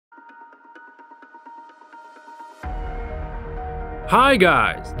Hi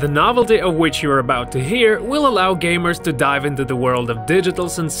guys! The novelty of which you are about to hear will allow gamers to dive into the world of digital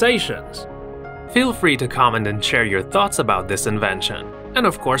sensations. Feel free to comment and share your thoughts about this invention. And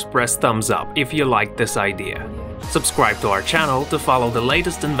of course press thumbs up if you like this idea. Subscribe to our channel to follow the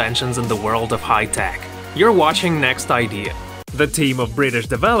latest inventions in the world of high tech. You're watching Next Idea. The team of British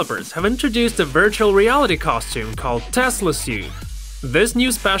developers have introduced a virtual reality costume called Teslasuit. This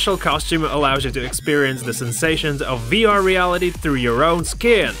new special costume allows you to experience the sensations of VR reality through your own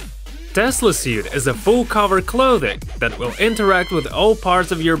skin. Teslasuit is a full-cover clothing that will interact with all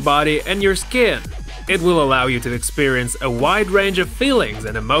parts of your body and your skin. It will allow you to experience a wide range of feelings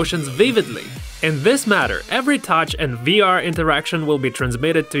and emotions vividly. In this matter, every touch and VR interaction will be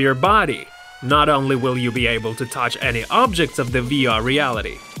transmitted to your body. Not only will you be able to touch any objects of the VR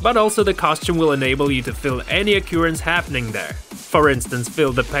reality, but also the costume will enable you to feel any occurrence happening there. For instance,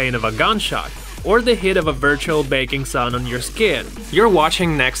 feel the pain of a gunshot or the heat of a virtual baking sun on your skin. You're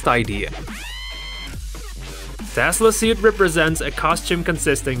watching Next Idea. Teslasuit represents a costume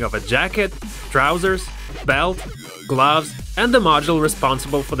consisting of a jacket, trousers, belt, gloves, and the module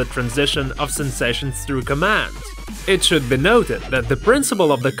responsible for the transition of sensations through commands. It should be noted that the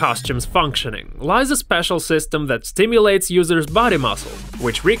principle of the costume's functioning lies a special system that stimulates users' body muscle,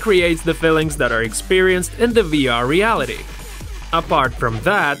 which recreates the feelings that are experienced in the VR reality. Apart from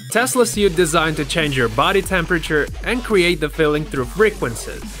that, Teslasuit designed to change your body temperature and create the feeling through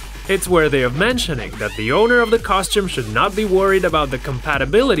frequencies. It's worthy of mentioning that the owner of the costume should not be worried about the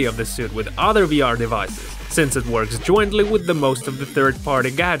compatibility of the suit with other VR devices, since it works jointly with the most of the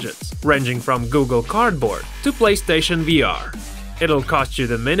third-party gadgets, ranging from Google Cardboard to PlayStation VR. It'll cost you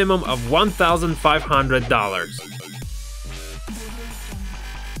the minimum of $1,500.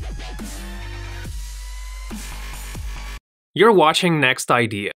 You're watching Next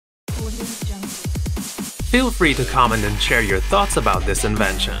Idea. Feel free to comment and share your thoughts about this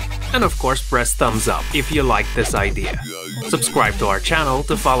invention. And of course press thumbs up if you like this idea. Subscribe to our channel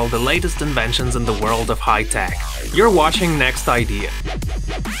to follow the latest inventions in the world of high tech. You're watching Next Idea.